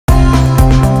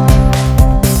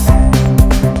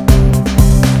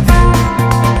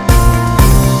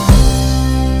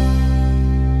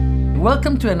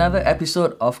Welcome to another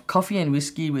episode of Coffee and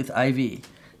Whiskey with Ivy.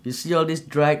 You see all these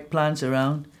dried plants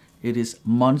around? It is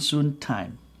monsoon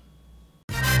time.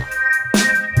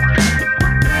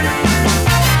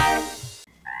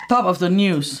 Top of the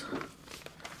news.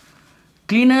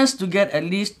 Cleaners to get at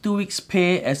least 2 weeks'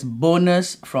 pay as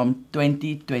bonus from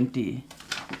 2020.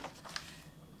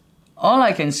 All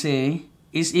I can say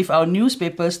is if our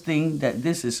newspapers think that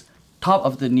this is top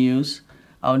of the news,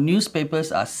 our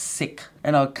newspapers are sick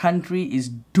and our country is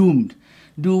doomed.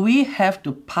 Do we have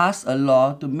to pass a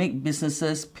law to make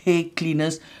businesses pay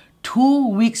cleaners 2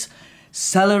 weeks'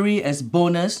 salary as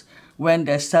bonus when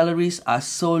their salaries are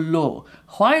so low?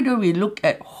 Why do we look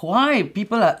at why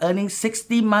people are earning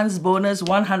 60 months bonus,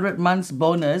 100 months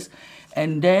bonus,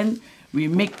 and then we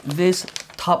make this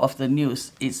top of the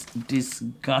news? It's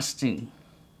disgusting.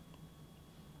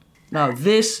 Now,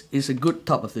 this is a good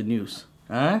top of the news.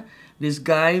 This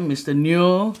guy, Mr.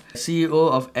 Neo,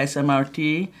 CEO of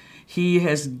SMRT, he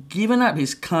has given up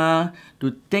his car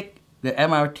to take the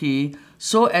MRT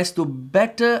so as to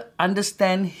better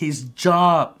understand his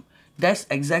job. That's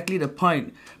exactly the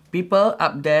point. People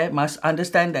up there must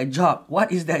understand their job. What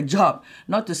is their job?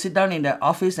 Not to sit down in their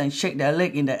office and shake their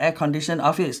leg in the air-conditioned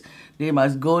office. They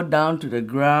must go down to the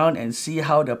ground and see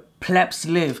how the plebs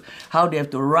live, how they have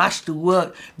to rush to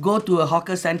work, go to a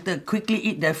hawker center, quickly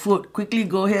eat their food, quickly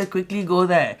go here, quickly go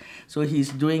there. So he's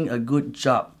doing a good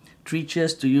job. 3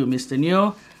 cheers to you, Mr.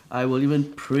 Neo. I will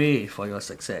even pray for your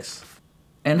success.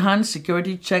 Enhanced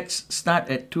security checks start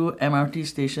at 2 MRT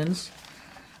stations.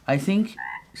 I think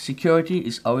security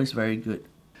is always very good.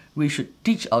 We should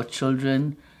teach our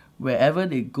children wherever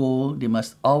they go, they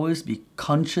must always be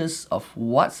conscious of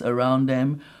what's around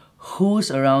them, who's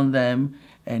around them,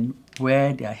 and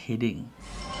where they are heading.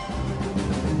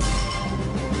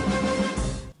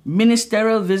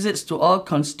 Ministerial visits to all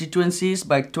constituencies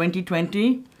by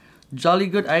 2020? Jolly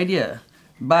good idea.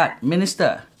 But,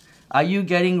 Minister, are you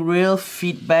getting real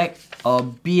feedback or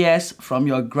BS from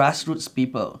your grassroots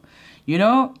people? You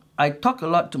know, I talk a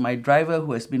lot to my driver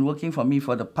who has been working for me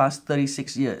for the past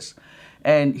 36 years.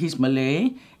 And he's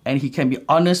Malay, and he can be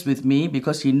honest with me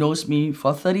because he knows me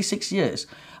for 36 years.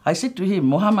 I said to him,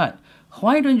 Muhammad,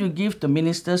 why don't you give the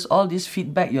ministers all this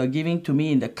feedback you're giving to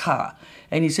me in the car?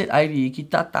 And he said, Ivy,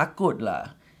 kita takut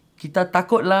lah. Kita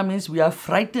takut lah means we are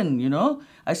frightened, you know.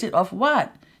 I said, of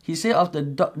what? He said, of the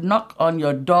knock on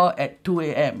your door at 2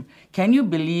 a.m. Can you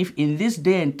believe in this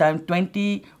day and time,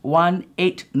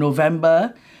 8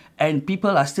 November, and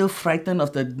people are still frightened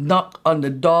of the knock on the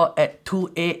door at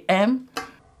 2 a.m.?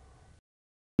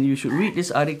 You should read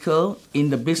this article in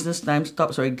the Business Times.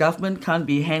 Government can't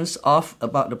be hands-off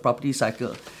about the property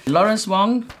cycle. Lawrence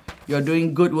Wong, you're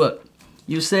doing good work.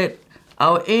 You said,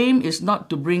 our aim is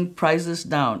not to bring prices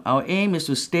down. Our aim is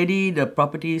to steady the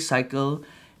property cycle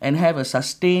and have a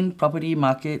sustained property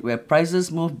market where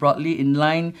prices move broadly in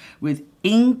line with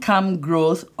income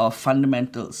growth of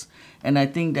fundamentals. And I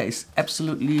think that is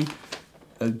absolutely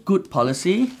a good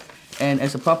policy. And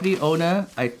as a property owner,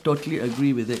 I totally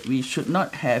agree with it. We should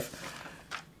not have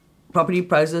property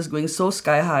prices going so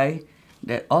sky high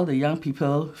that all the young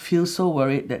people feel so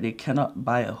worried that they cannot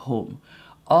buy a home.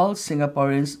 All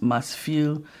Singaporeans must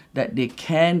feel that they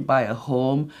can buy a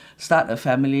home, start a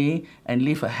family, and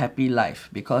live a happy life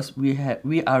because we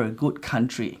are a good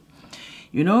country.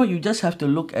 You know, you just have to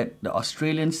look at the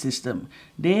Australian system.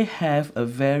 They have a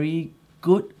very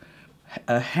good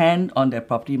hand on their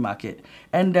property market,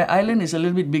 and their island is a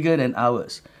little bit bigger than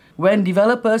ours. When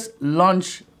developers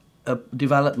launch a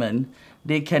development,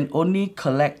 they can only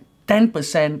collect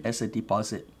 10% as a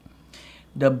deposit.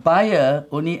 The buyer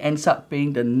only ends up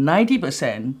paying the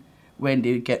 90% when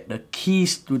they get the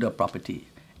keys to the property.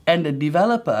 And the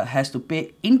developer has to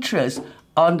pay interest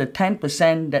on the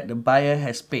 10% that the buyer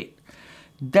has paid.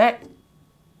 That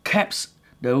caps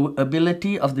the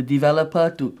ability of the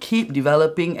developer to keep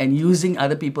developing and using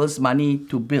other people's money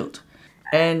to build.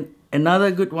 And another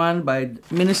good one by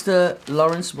Minister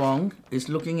Lawrence Wong is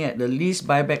looking at the lease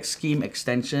buyback scheme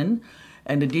extension,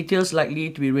 and the details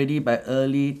likely to be ready by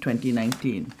early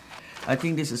 2019. I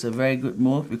think this is a very good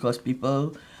move because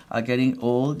people are getting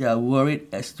old. They are worried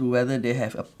as to whether they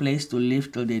have a place to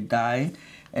live till they die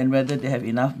and whether they have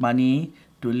enough money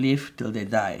to live till they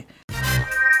die.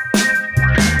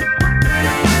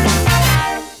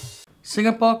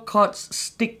 Singapore courts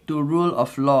stick to rule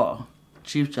of law,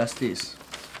 Chief Justice.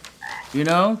 You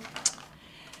know,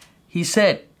 he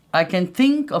said, I can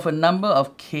think of a number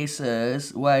of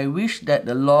cases where I wish that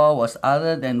the law was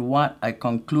other than what I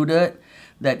concluded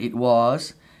that it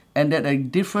was, and that a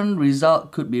different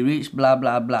result could be reached, blah,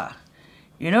 blah, blah.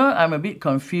 You know, I'm a bit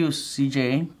confused,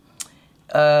 CJ.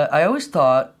 I always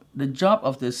thought The job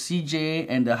of the CJ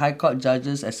and the High Court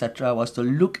judges, etc., was to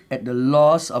look at the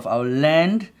laws of our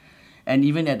land and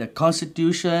even at the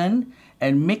Constitution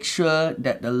and make sure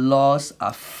that the laws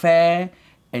are fair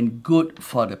and good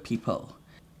for the people.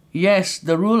 Yes,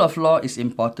 the rule of law is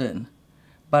important,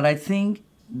 but I think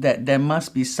that there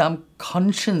must be some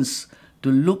conscience to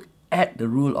look at the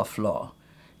rule of law.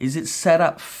 Is it set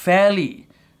up fairly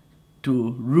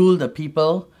to rule the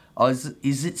people, or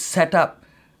is it set up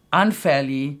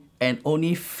unfairly and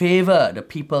only favor the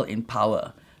people in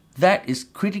power? That is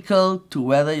critical to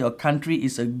whether your country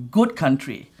is a good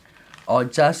country or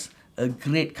just a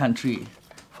great country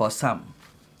for some.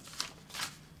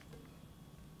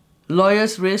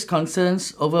 Lawyers raise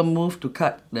concerns over move to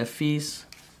cut their fees.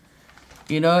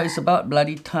 You know, it's about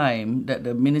bloody time that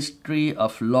the Ministry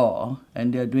of Law,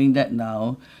 and they're doing that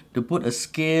now, to put a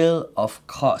scale of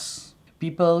costs.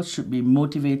 People should be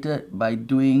motivated by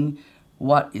doing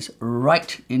what is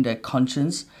right in their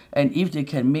conscience, and if they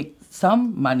can make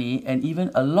some money and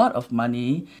even a lot of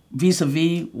money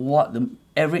vis-a-vis what the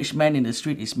average man in the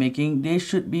street is making, they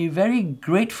should be very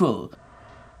grateful.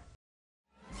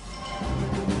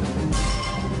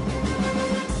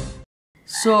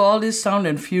 So all this sound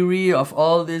and fury of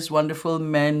all this wonderful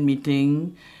men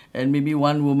meeting and maybe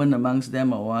one woman amongst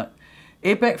them or what,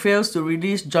 APEC fails to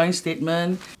release joint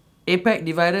statement. APEC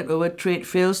divided over trade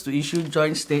fails to issue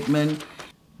joint statement.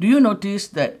 Do you notice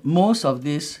that most of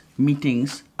these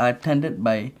meetings are attended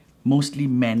by mostly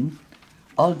men,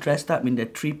 all dressed up in their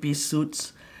three-piece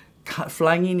suits,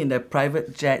 flying in their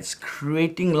private jets,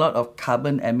 creating a lot of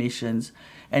carbon emissions,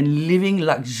 and living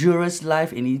luxurious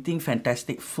life and eating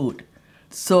fantastic food?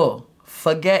 So,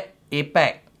 forget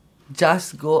APEC.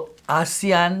 Just go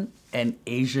ASEAN and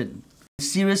Asian.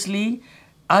 Seriously,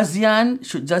 ASEAN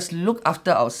should just look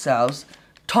after ourselves,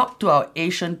 talk to our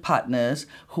Asian partners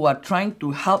who are trying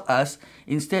to help us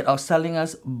instead of selling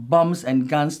us bombs and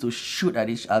guns to shoot at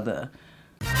each other.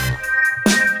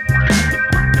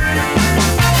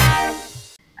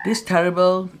 This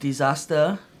terrible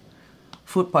disaster,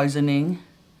 food poisoning,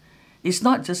 is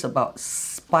not just about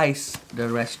Spice, the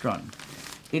restaurant.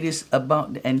 It is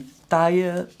about the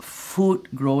entire food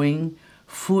growing,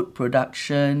 food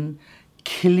production,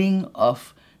 killing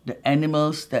of the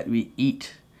animals that we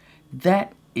eat.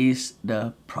 That is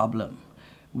the problem.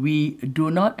 We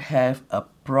do not have a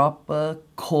proper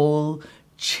cold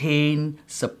chain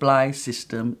supply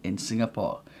system in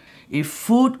Singapore. If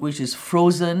food which is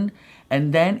frozen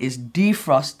and then is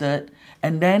defrosted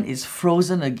and then is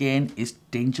frozen again is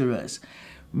dangerous.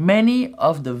 Many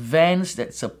of the vans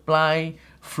that supply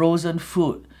frozen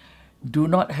food do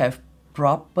not have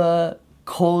proper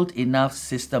cold enough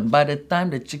system. By the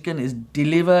time the chicken is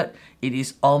delivered, it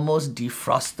is almost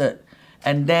defrosted.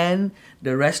 And then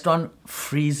the restaurant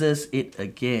freezes it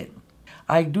again.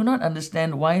 I do not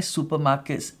understand why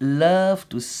supermarkets love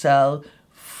to sell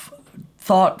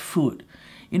thawed food.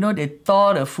 You know, they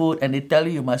thaw the food and they tell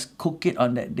you must cook it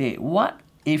on that day. What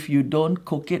if you don't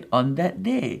cook it on that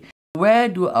day? Where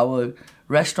do our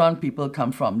restaurant people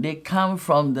come from? They come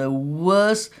from the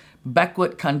worst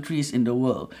backward countries in the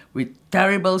world with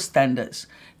terrible standards.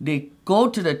 They go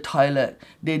to the toilet.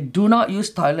 They do not use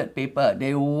toilet paper.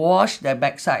 They wash their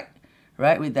backside,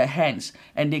 right, with their hands.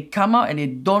 And they come out and they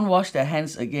don't wash their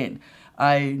hands again.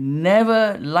 I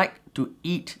never like to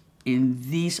eat in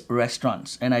these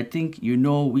restaurants. And I think you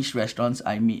know which restaurants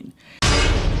I mean.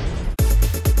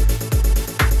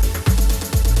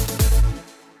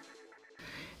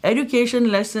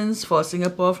 Education lessons for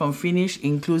Singapore from Finnish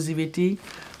inclusivity.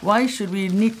 Why should we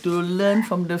need to learn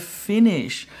from the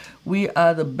Finnish? We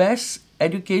are the best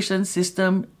education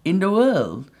system in the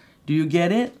world. Do you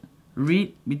get it?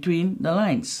 Read between the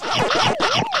lines.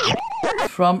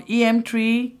 From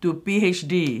EM3 to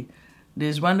PhD,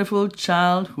 this wonderful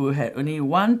child who had only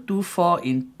 124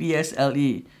 in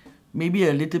PSLE, maybe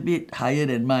a little bit higher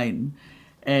than mine,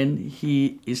 and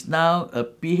he is now a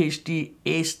PhD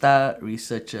A-star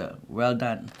researcher. Well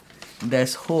done.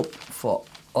 There's hope for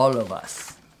all of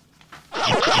us.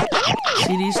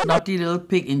 See this naughty little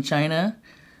pig in China?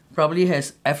 Probably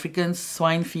has African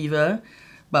swine fever.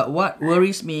 But what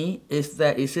worries me is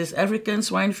that it says African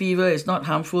swine fever is not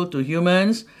harmful to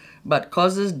humans, but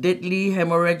causes deadly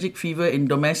hemorrhagic fever in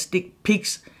domestic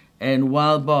pigs and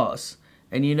wild boars.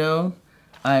 And you know,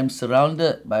 I'm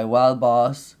surrounded by wild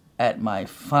boars at my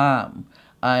farm.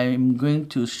 I'm going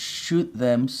to shoot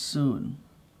them soon.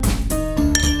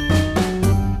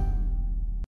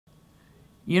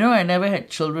 You know, I never had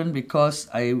children because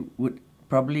I would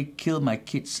probably kill my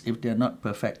kids if they're not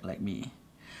perfect like me.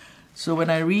 So when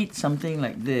I read something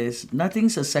like this,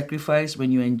 nothing's a sacrifice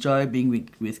when you enjoy being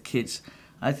with kids.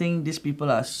 I think these people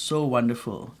are so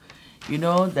wonderful. You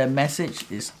know, their message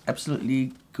is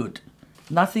absolutely good.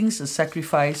 Nothing's a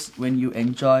sacrifice when you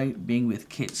enjoy being with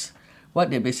kids.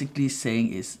 What they're basically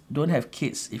saying is, don't have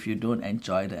kids if you don't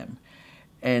enjoy them.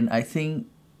 And I think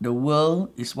the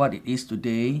world is what it is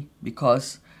today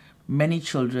because many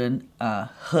children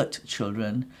are hurt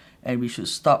children, and we should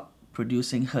stop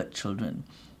producing hurt children.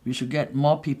 We should get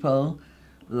more people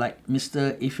like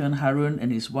Mr. Ifan Harun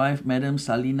and his wife, Madam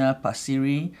Salina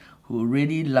Pasiri, who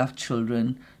really love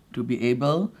children, to be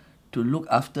able to look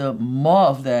after more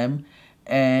of them.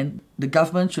 And the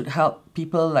government should help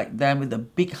people like them with a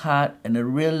big heart and a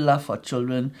real love for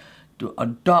children to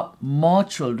adopt more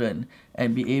children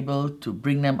and be able to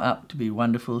bring them up to be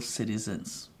wonderful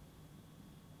citizens.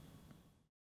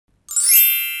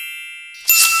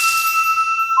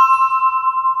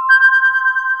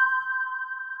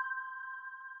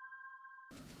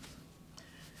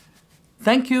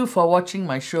 Thank you for watching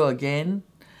my show again.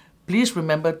 Please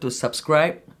remember to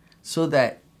subscribe so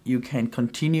that you can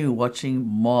continue watching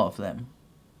more of them.